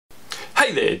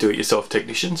Hey there, do-it-yourself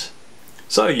technicians.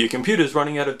 So your computer's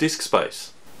running out of disk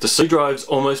space, the C drive's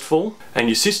almost full, and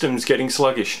your system's getting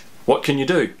sluggish. What can you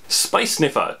do? Space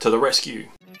Sniffer to the rescue.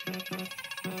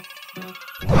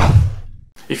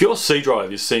 If your C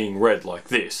drive is seeing red like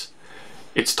this,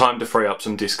 it's time to free up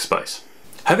some disk space.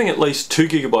 Having at least 2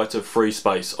 GB of free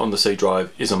space on the C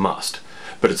drive is a must,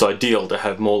 but it's ideal to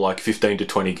have more like 15 to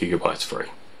 20 GB free.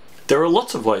 There are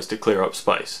lots of ways to clear up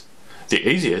space. The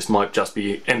easiest might just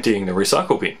be emptying the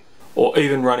recycle bin, or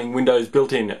even running Windows'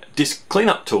 built-in disk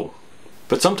cleanup tool.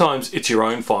 But sometimes it's your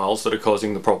own files that are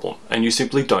causing the problem, and you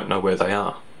simply don't know where they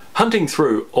are. Hunting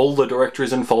through all the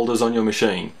directories and folders on your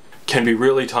machine can be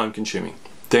really time-consuming.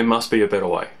 There must be a better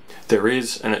way. There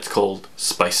is, and it's called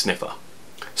Space Sniffer.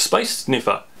 Space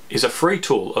Sniffer is a free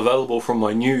tool available from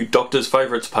my new Doctor's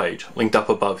Favourites page, linked up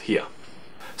above here.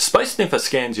 Space Sniffer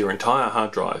scans your entire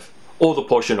hard drive, or the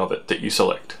portion of it that you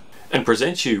select, and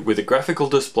presents you with a graphical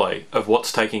display of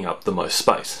what's taking up the most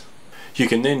space. You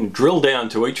can then drill down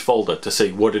to each folder to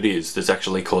see what it is that's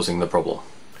actually causing the problem.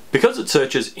 Because it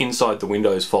searches inside the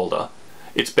Windows folder,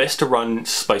 it's best to run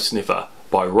Space Sniffer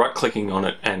by right-clicking on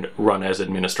it and run as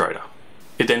administrator.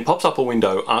 It then pops up a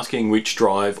window asking which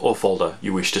drive or folder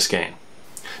you wish to scan.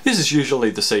 This is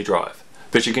usually the C drive,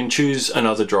 but you can choose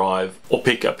another drive or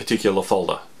pick a particular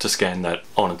folder to scan that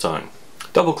on its own.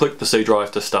 Double-click the C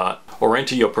drive to start, or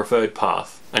enter your preferred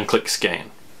path and click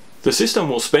Scan. The system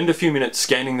will spend a few minutes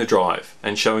scanning the drive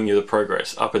and showing you the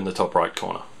progress up in the top right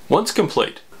corner. Once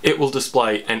complete, it will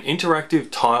display an interactive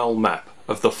tile map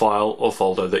of the file or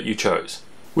folder that you chose,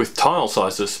 with tile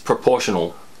sizes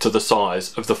proportional to the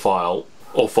size of the file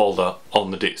or folder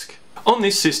on the disk. On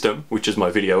this system, which is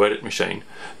my video edit machine,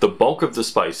 the bulk of the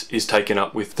space is taken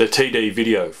up with the TD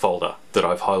video folder that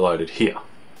I've highlighted here,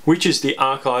 which is the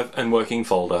archive and working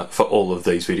folder for all of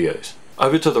these videos.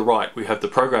 Over to the right we have the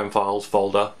program files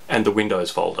folder and the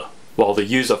Windows folder, while the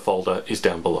user folder is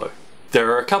down below. There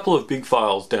are a couple of big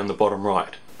files down the bottom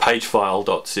right,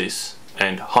 pagefile.sys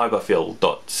and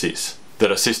hyperfill.sys,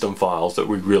 that are system files that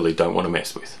we really don't want to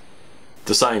mess with.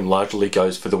 The same largely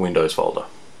goes for the Windows folder.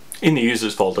 In the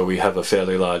users folder we have a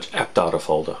fairly large app data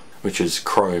folder, which is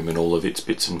Chrome and all of its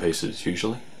bits and pieces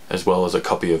usually, as well as a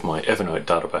copy of my Evernote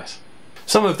database.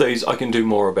 Some of these I can do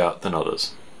more about than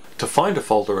others. To find a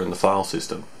folder in the file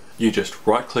system, you just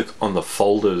right-click on the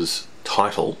folder's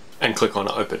title and click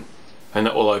on Open, and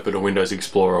that will open a Windows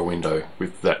Explorer window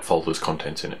with that folder's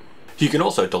contents in it. You can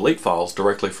also delete files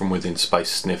directly from within Space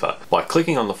Sniffer by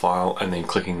clicking on the file and then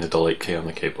clicking the delete key on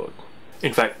the keyboard.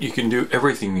 In fact, you can do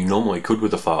everything you normally could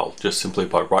with a file just simply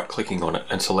by right-clicking on it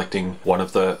and selecting one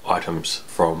of the items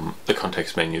from the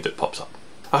context menu that pops up.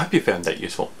 I hope you found that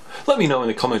useful. Let me know in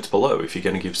the comments below if you're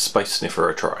going to give Space Sniffer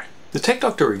a try. The Tech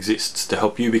Doctor exists to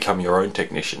help you become your own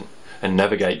technician and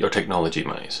navigate your technology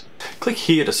maze. Click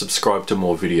here to subscribe to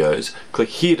more videos, click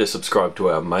here to subscribe to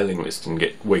our mailing list and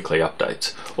get weekly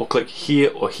updates, or click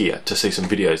here or here to see some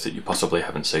videos that you possibly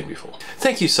haven't seen before.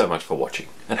 Thank you so much for watching,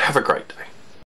 and have a great day.